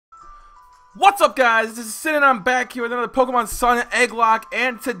What's up, guys? This is Sin and I'm back here with another Pokemon Sun Egglocke,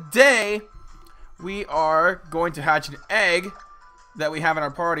 and today we are going to hatch an egg that we have in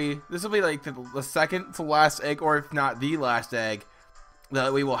our party. This will be like the second to last egg, or if not the last egg,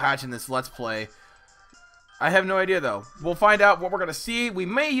 that we will hatch in this Let's Play. I have no idea though. We'll find out what we're going to see. We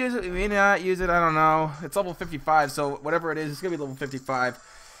may use it, we may not use it, I don't know. It's level 55, so whatever it is, it's going to be level 55.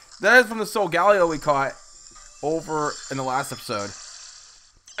 That is from the Solgaleo we caught over in the last episode.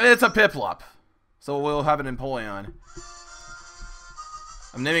 And it's a Piplup. So we'll have an Empoleon.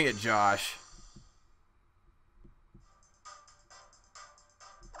 I'm naming it Josh.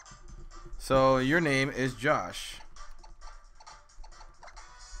 So your name is Josh.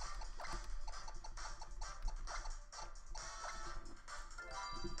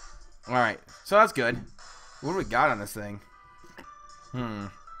 Alright, so that's good. What do we got on this thing?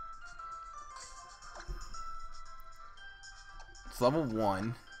 It's level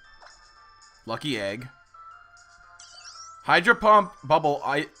 1. Lucky Egg. Hydro Pump, Bubble,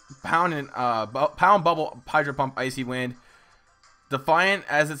 Pound Bubble, Hydro Pump, Icy Wind. Defiant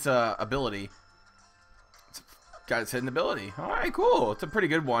as its ability. It's got its hidden ability. Alright, cool. It's a pretty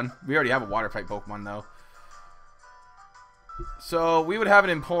good one. We already have a Water type Pokemon though. So we would have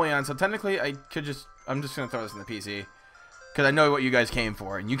an Empoleon. So technically I could just, I'm just going to throw this in the PC. Because I know what you guys came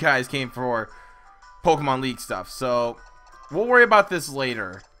for. And you guys came for Pokemon League stuff. So we'll worry about this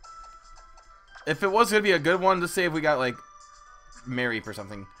later. If it was going to be a good one, let's say if we got like Mareep or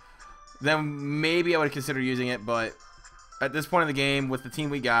something, then maybe I would consider using it, but at this point in the game, with the team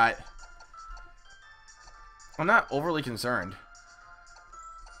we got, I'm not overly concerned.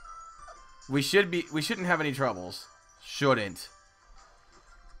 We shouldn't have any troubles. Shouldn't.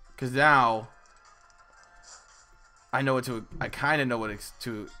 Because now I know what to, I kind of know what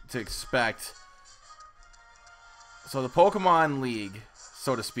to expect. So the Pokemon League,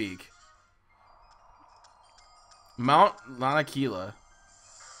 so to speak. Mount Lanakila.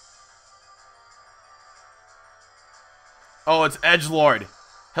 Oh, it's Edgelord.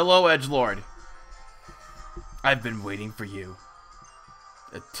 Hello, Edgelord. I've been waiting for you.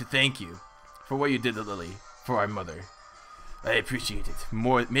 To thank you for what you did to Lily, for our mother. I appreciate it.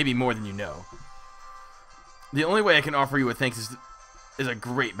 Maybe more than you know. The only way I can offer you a thanks is a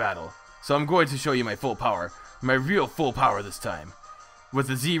great battle. So I'm going to show you my full power. My real full power this time. With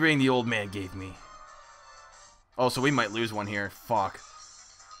the Z-Ring the old man gave me. Oh, so we might lose one here. Fuck.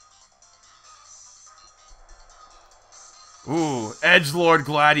 Ooh, Edgelord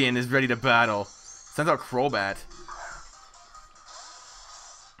Gladion is ready to battle. Sends out Crobat.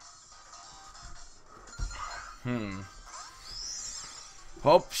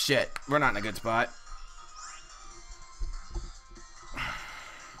 Oh, shit. We're not in a good spot.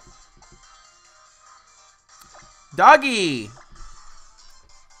 Doggy!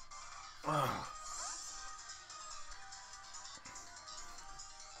 Ugh.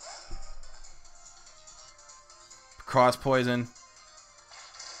 Cross poison.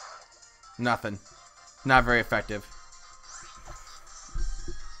 Nothing. Not very effective.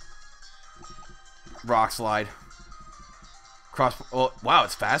 Rock slide. Cross. Oh, wow,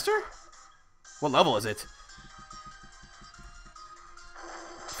 it's faster? What level is it?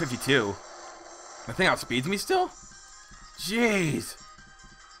 52. The thing outspeeds me still? Jeez.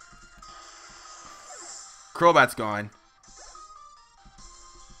 Crobat's gone.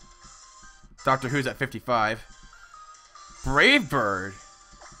 Doctor Who's at 55. Brave Bird.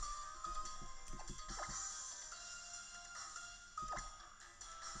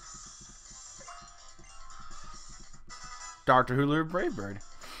 Doctor Who lured Brave Bird.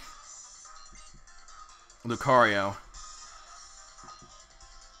 Lucario.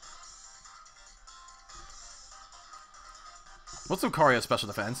 What's Lucario's special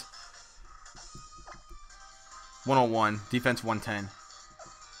defense? 101. Defense 110.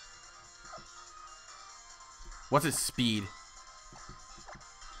 What's his speed?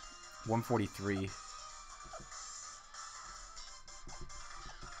 143.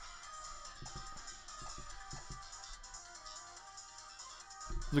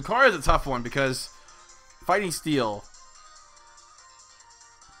 Lucario is a tough one because fighting steel.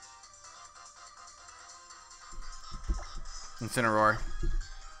 Incineroar.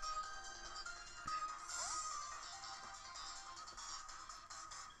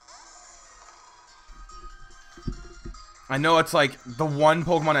 I know it's like the one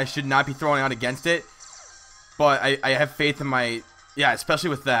Pokemon I should not be throwing out against it, but I have faith in my, yeah, especially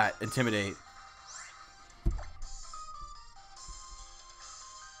with that, Intimidate.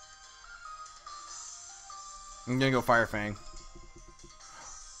 I'm gonna go Fire Fang.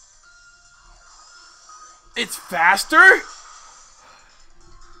 It's faster?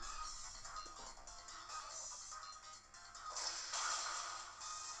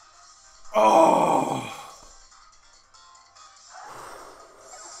 Oh!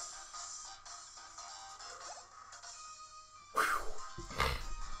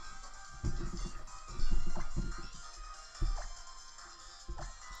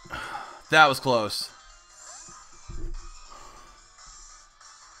 That was close.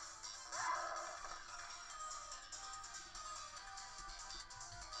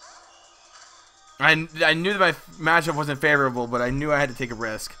 I knew that my matchup wasn't favorable, but I knew I had to take a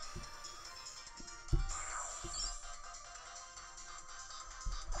risk.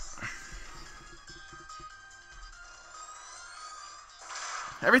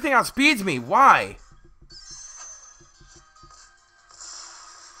 Everything outspeeds me. Why?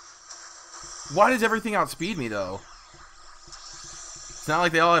 Why does everything outspeed me, though? It's not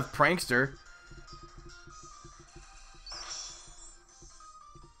like they all have Prankster.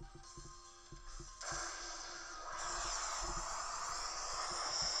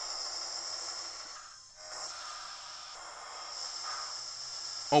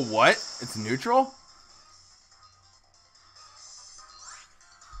 Oh, what? It's neutral?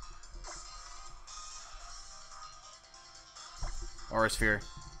 Aura Sphere.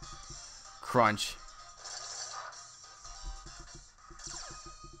 Crunch.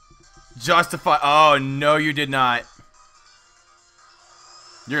 Justify. Oh, no, you did not.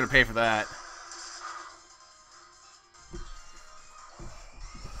 You're gonna pay for that.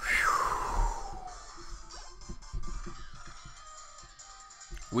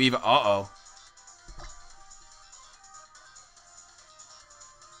 We've. Uh-oh.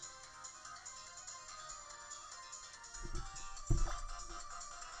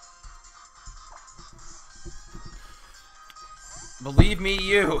 Believe me,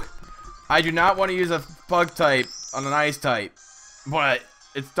 you. I do not want to use a bug type on an ice type. But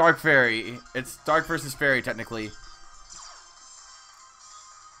it's Dark Fairy. It's Dark versus Fairy, technically.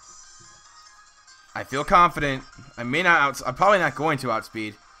 I feel confident. I may not I'm probably not going to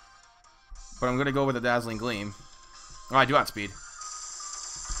outspeed. But I'm going to go with a Dazzling Gleam. Oh, I do outspeed.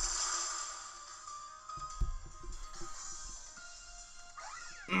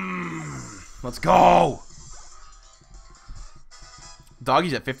 Let's go!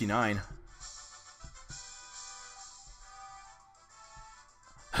 Doggy's at 59.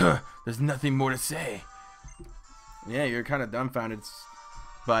 Huh, there's nothing more to say. Yeah, you're kind of dumbfounded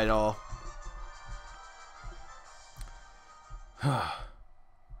by it all.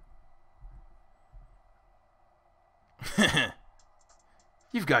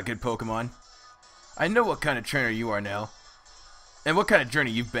 You've got good Pokemon. I know what kind of trainer you are now. And what kind of journey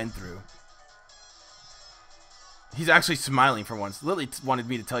you've been through. He's actually smiling for once. Lily wanted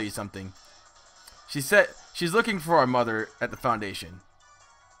me to tell you something. She said she's looking for our mother at the Foundation.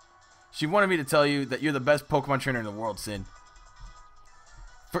 She wanted me to tell you that you're the best Pokemon trainer in the world, Sin.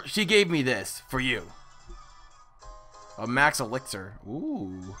 She gave me this for you. A Max Elixir.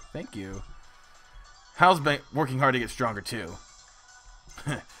 Ooh, thank you. Hal's been working hard to get stronger too.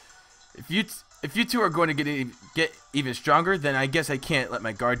 If you two are going to get even stronger, then I guess I can't let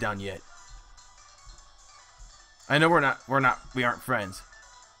my guard down yet. I know we aren't friends,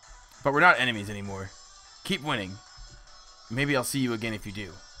 but we're not enemies anymore. Keep winning. Maybe I'll see you again if you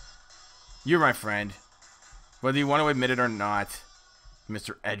do. You're my friend, whether you want to admit it or not,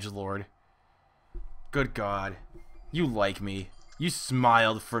 Mr. Edgelord. Good God, you like me. You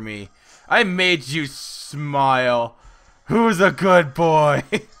smiled for me. I made you smile. Who's a good boy?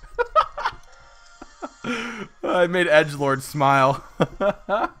 I made Edgelord smile.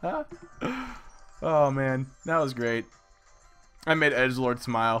 Oh man, that was great. I made Edgelord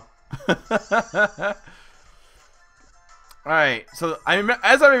smile. All right, so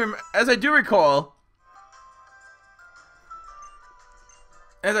as I do recall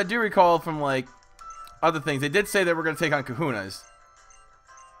from like other things, they did say that we're gonna take on Kahunas.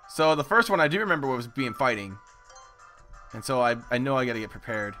 So the first one I do remember was being fighting, and so I know I gotta get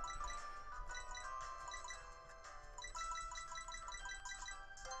prepared.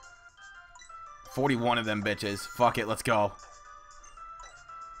 $41 of them bitches. Fuck it, let's go.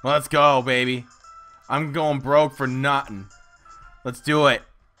 Let's go, baby. I'm going broke for nothing. Let's do it.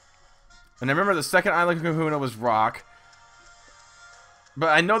 And I remember the second Island Kahuna was rock.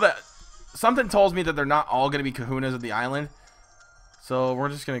 But I know that something tells me that they're not all going to be Kahunas of the island. So we're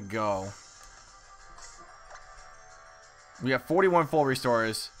just going to go. We have 41 full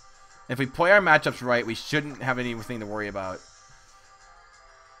restores. If we play our matchups right, we shouldn't have anything to worry about.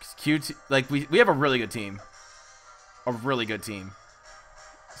 QT, like we have a really good team. A really good team.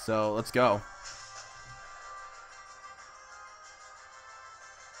 So let's go.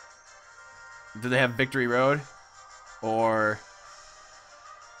 Do they have Victory Road? Or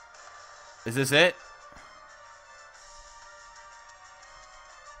Is this it?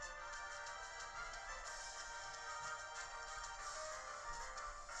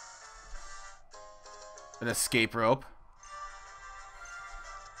 An escape rope.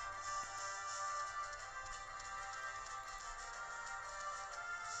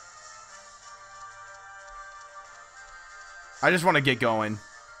 I just want to get going.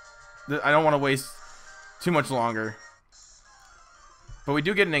 I don't want to waste too much longer. But we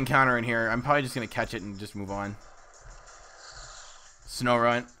do get an encounter in here. I'm probably just going to catch it and just move on. Snow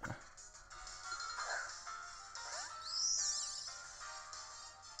Runt.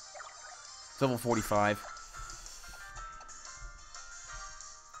 It's level 45.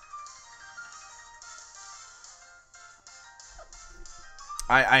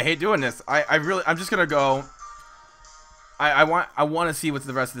 I hate doing this. I'm just going to go. I want to see what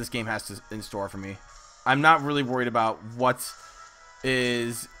the rest of this game has in store for me. I'm not really worried about what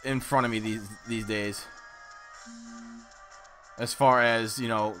is in front of me these days. As far as, you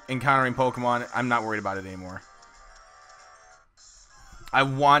know, encountering Pokemon, I'm not worried about it anymore. I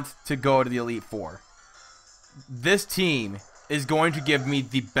want to go to the Elite Four. This team is going to give me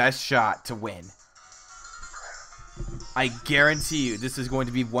the best shot to win. I guarantee you this is going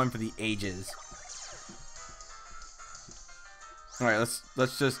to be one for the ages. Alright,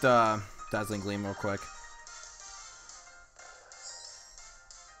 let's just Dazzling Gleam real quick.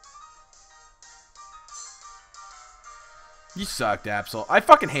 You sucked, Absol. I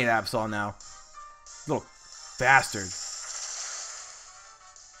fucking hate Absol now. Little bastard.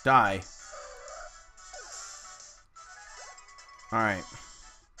 Die. Alright.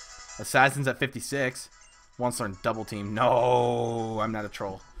 Assassin's at 56. Wants to learn double team. No, I'm not a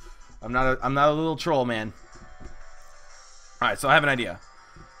troll. I'm not a little troll, man. Alright, so I have an idea.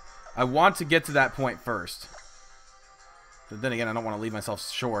 I want to get to that point first. But then again, I don't want to leave myself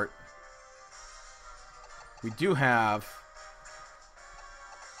short. We do have...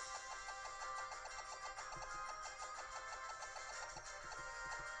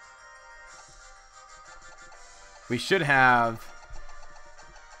 We should have...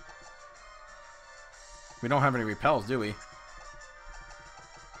 We don't have any repels, do we?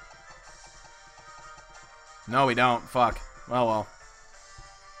 No, we don't. Fuck. Oh, well.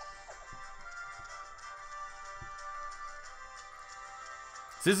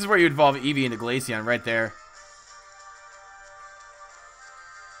 So this is where you evolve Eevee into Glaceon, right there.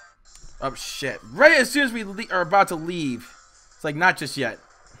 Oh, shit. Right as soon as we are about to leave. It's like, not just yet.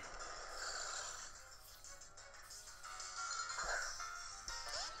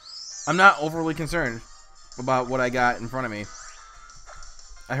 I'm not overly concerned about what I got in front of me.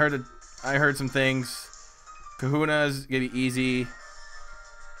 I heard some things. Kahuna's gonna be easy.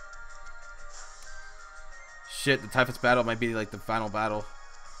 Shit, the Typhus battle might be like the final battle.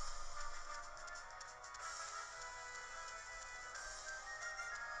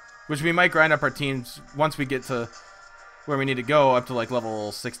 Which we might grind up our teams once we get to where we need to go, up to like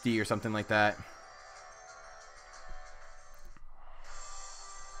level 60 or something like that.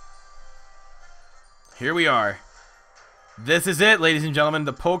 Here we are. This is it, ladies and gentlemen,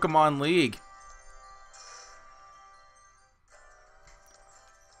 the Pokemon League.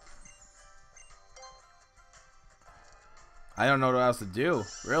 I don't know what else to do,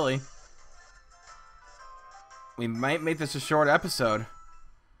 really. We might make this a short episode.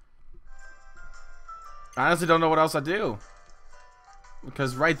 I honestly don't know what else I do.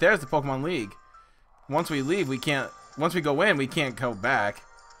 Because right there's the Pokemon League. Once we leave, we can't... Once we go in, we can't go back.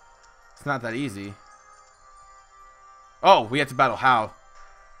 It's not that easy. Oh, we have to battle Hau.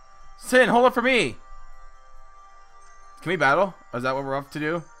 Sin, hold up for me! Can we battle? Or is that what we're up to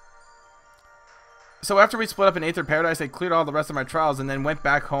do? So after we split up in Aether Paradise, I cleared all the rest of my trials and then went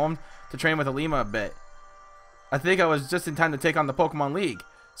back home to train with Alima a bit. I think I was just in time to take on the Pokemon League.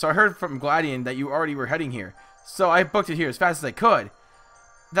 So I heard from Gladian that you already were heading here. So I booked it here as fast as I could.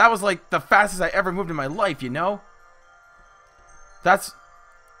 That was like the fastest I ever moved in my life, you know? That's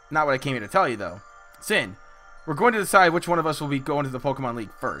not what I came here to tell you, though. Sin, we're going to decide which one of us will be going to the Pokemon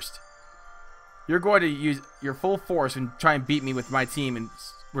League first. You're going to use your full force and try and beat me with my team, and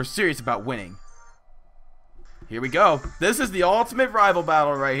we're serious about winning. Here we go. This is the ultimate rival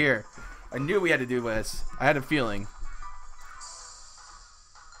battle right here. I knew we had to do this. I had a feeling.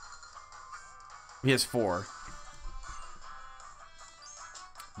 He has 4.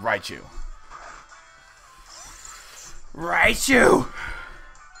 Raichu. Raichu!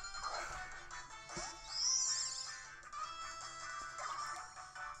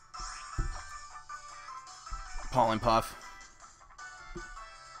 Pollen Puff.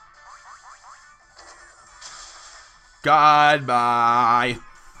 Goodbye.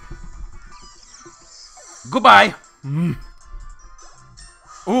 Goodbye.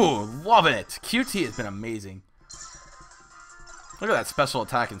 Ooh, loving it. QT has been amazing. Look at that special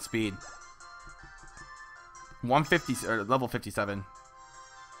attack and speed. 150 or level 57.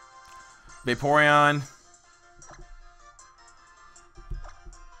 Vaporeon.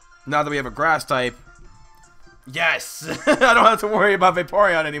 Now that we have a grass type. Yes! I don't have to worry about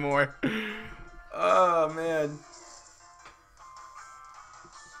Vaporeon anymore. Oh, man.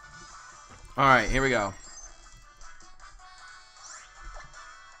 Alright, here we go.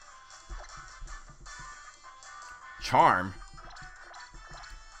 Charm?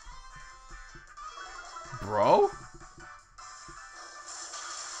 Bro?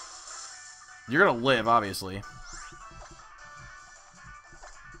 You're gonna live, obviously.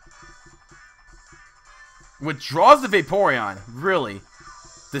 Withdraws the Vaporeon. Really?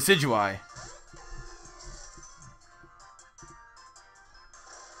 Decidueye.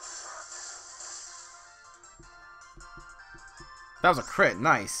 That was a crit.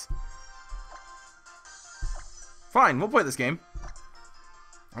 Nice. Fine, we'll play this game.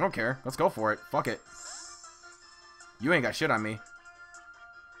 I don't care. Let's go for it. Fuck it. You ain't got shit on me.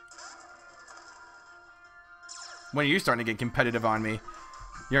 When are you starting to get competitive on me?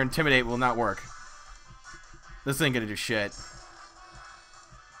 Your Intimidate will not work. This ain't gonna do shit.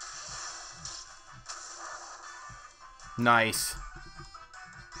 Nice.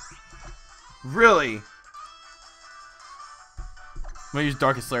 Really? I'm gonna use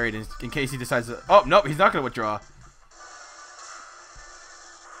Darkest Lariat in case he decides to... Oh, nope, he's not gonna withdraw.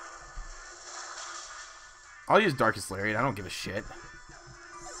 I'll use Darkest Lariat. I don't give a shit.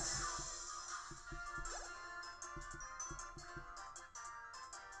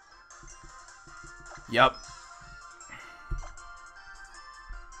 Yep.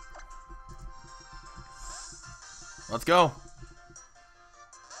 Let's go.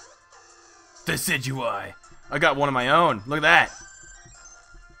 Decidueye. I got one of my own. Look at that.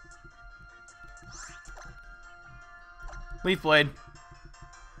 Leaf Blade.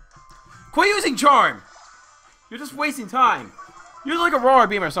 Quit using Charm! You're just wasting time. Use like a Roar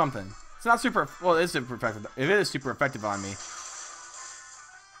Beam or something. It's not super... Well, it is super effective. It is super effective on me.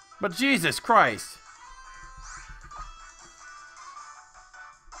 But Jesus Christ.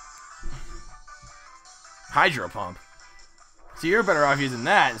 Hydro Pump. So you're better off using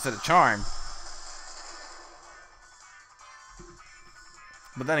that instead of Charm.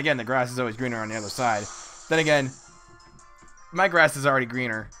 But then again, the grass is always greener on the other side. Then again, my grass is already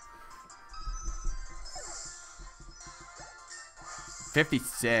greener.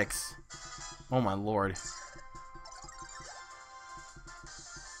 56. Oh my lord.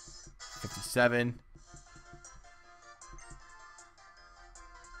 57.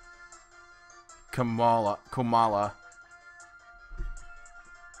 Komala.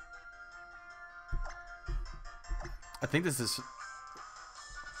 I think this is...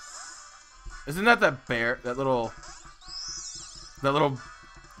 Isn't that that bear? That little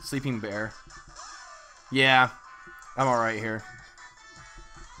sleeping bear? Yeah. I'm alright here.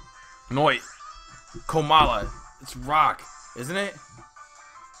 No, wait. Komala. It's rock, isn't it?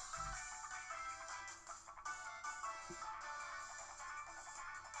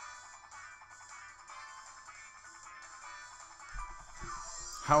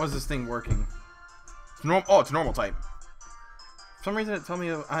 How is this thing working? It's oh, it's normal type. For some reason it told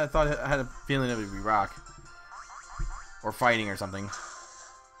me I thought I had a feeling it would be rock. Or fighting or something.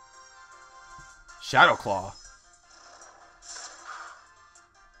 Shadow Claw.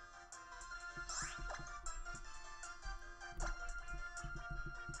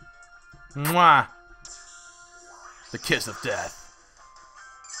 Mwah! The kiss of death.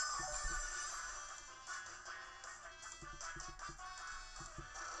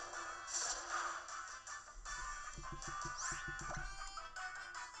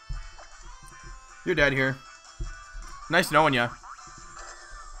 You're dead here. Nice knowing ya.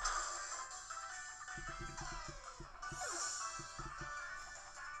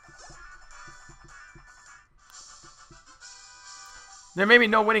 There may be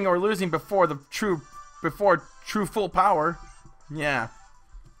no winning or losing before true full power. Yeah.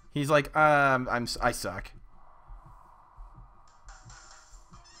 He's like, I suck.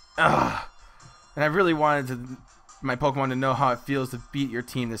 Ugh. And I really wanted my Pokemon to know how it feels to beat your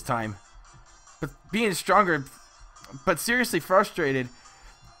team this time. But being stronger, but seriously frustrated,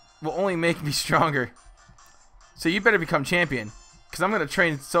 will only make me stronger. So you better become champion, because I'm gonna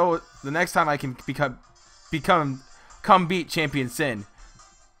train so the next time I can come beat Champion Sin.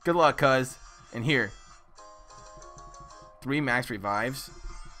 Good luck, cuz. And here, 3 max revives.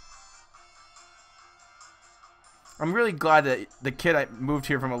 I'm really glad that the kid I moved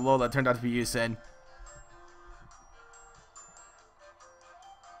here from Alola turned out to be you, Sin.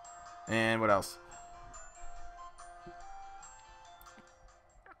 And what else?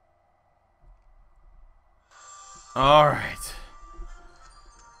 Alright.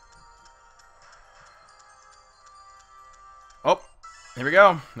 Oh, here we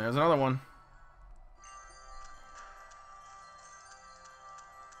go. There's another one.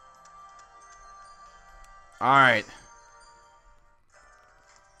 Alright.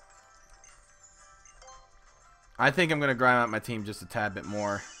 I think I'm going to grind out my team just a tad bit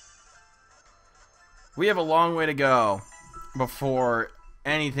more. We have a long way to go before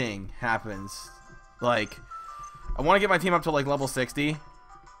anything happens. Like, I want to get my team up to like level 60.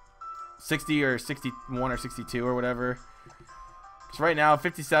 60 or 61 or 62 or whatever. Because right now,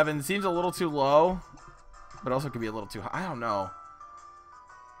 57 seems a little too low. But also could be a little too high. I don't know.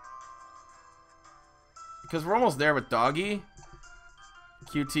 Because we're almost there with Doggy.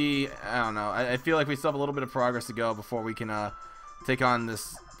 QT, I don't know. I feel like we still have a little bit of progress to go before we can take on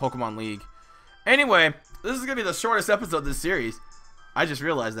this Pokemon League. Anyway, this is going to be the shortest episode of this series. I just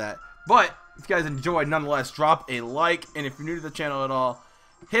realized that. But if you guys enjoyed, nonetheless, drop a like. And if you're new to the channel at all,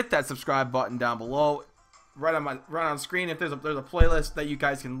 hit that subscribe button down below. Right on screen, if there's a playlist that you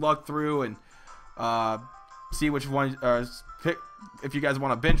guys can look through and see which one, pick if you guys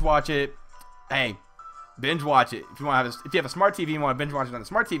want to binge watch it. Hey, binge watch it. If you want to if you have a smart TV and you want to binge watch it on a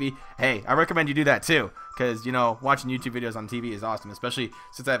smart TV, hey, I recommend you do that too, because you know, watching YouTube videos on TV is awesome, especially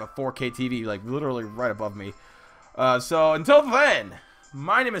since I have a 4K TV like literally right above me. So until then,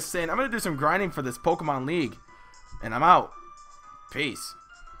 my name is Sin. I'm gonna do some grinding for this Pokemon League, and I'm out. Peace.